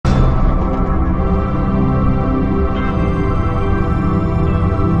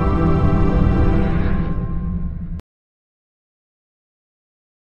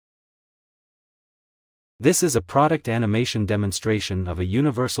This is a product animation demonstration of a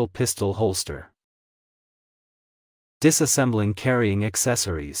universal pistol holster. Disassembling carrying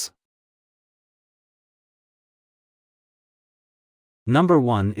accessories. Number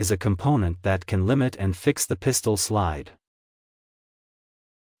 1 is a component that can limit and fix the pistol slide.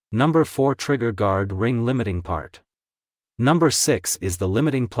 Number 4 trigger guard ring limiting part. Number 6 is the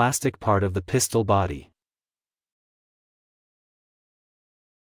limiting plastic part of the pistol body.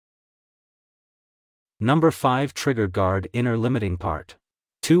 Number 5 trigger guard inner limiting part.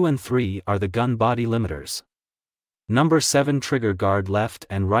 2 and 3 are the gun body limiters. Number 7 trigger guard left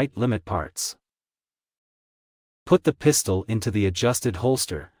and right limit parts. Put the pistol into the adjusted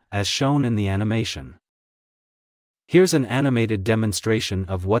holster, as shown in the animation. Here's an animated demonstration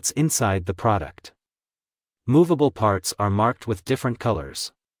of what's inside the product. Movable parts are marked with different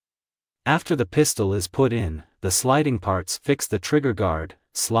colors. After the pistol is put in, the sliding parts fix the trigger guard,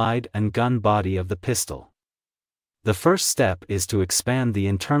 slide and gun body of the pistol. The first step is to expand the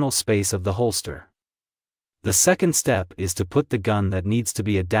internal space of the holster. The second step is to put the gun that needs to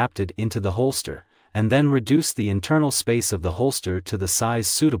be adapted into the holster, and then reduce the internal space of the holster to the size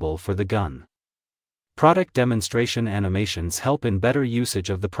suitable for the gun. Product demonstration animations help in better usage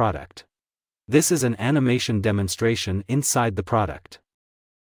of the product. This is an animation demonstration inside the product.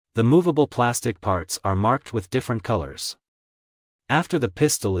 The movable plastic parts are marked with different colors. After the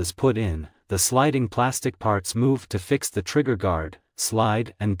pistol is put in, the sliding plastic parts move to fix the trigger guard,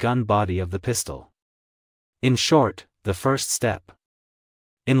 slide and gun body of the pistol. In short, the first step.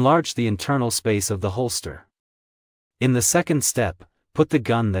 Enlarge the internal space of the holster. In the second step, put the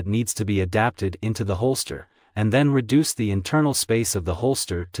gun that needs to be adapted into the holster, and then reduce the internal space of the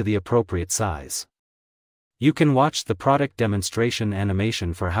holster to the appropriate size. You can watch the product demonstration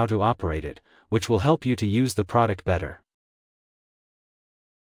animation for how to operate it, which will help you to use the product better.